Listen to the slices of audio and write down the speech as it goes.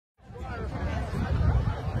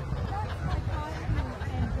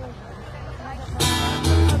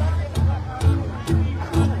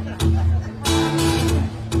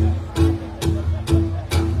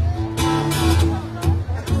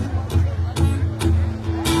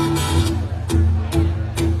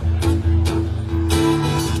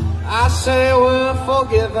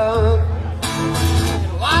forgiven.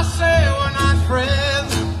 I say we're not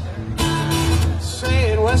friends,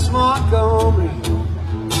 saying West Montgomery,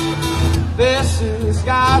 this has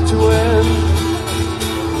got to end.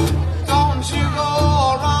 Don't you go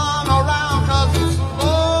run around, 'cause it's a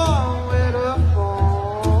long way to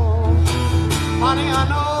fall. Honey, I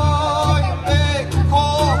know you make a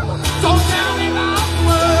call. Don't tell me about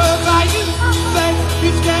words I used to say.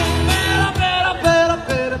 It's getting better, better, better,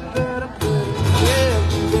 better, better, better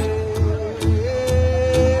every day.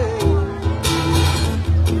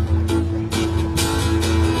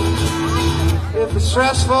 If it's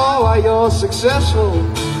stressful while you're successful,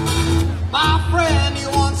 my friend, you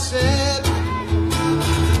once said,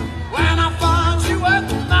 when I find you at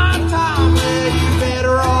night time, yeah, you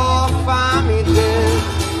better off find me dead.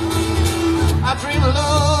 I dream of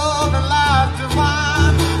love and life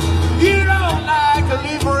divine. You don't like to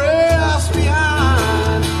leave rest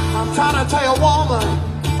behind. I'm trying to tell you, woman,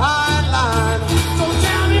 I ain't lying. Don't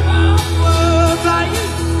tell me about words I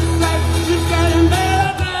used to say. It's getting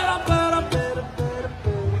better, better, better, better, better,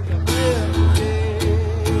 better, every day.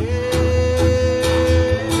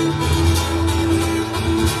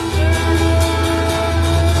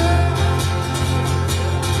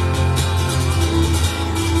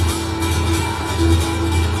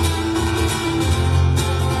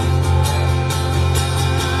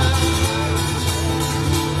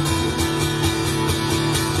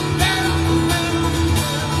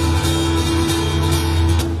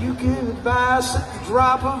 Advice at the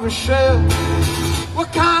drop of a shell. What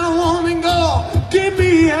kind of woman gonna give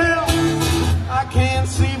me hell? I can't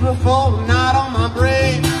see before the night on my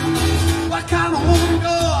brain. What kind of woman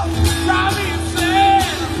gonna drive me insane?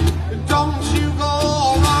 Don't you go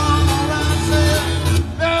run around saying,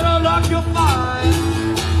 better luck you'll find.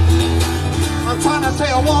 I'm trying to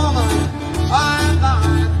tell a woman I ain't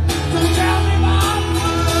lying. Don't tell me about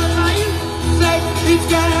words I used to say. It's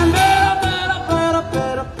getting better, better, better,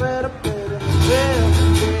 better, better, better.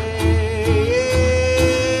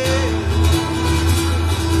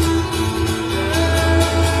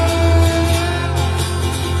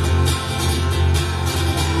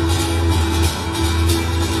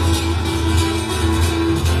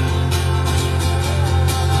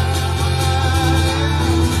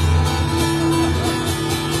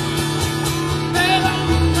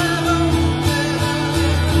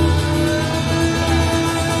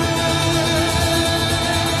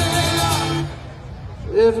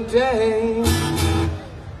 Every day.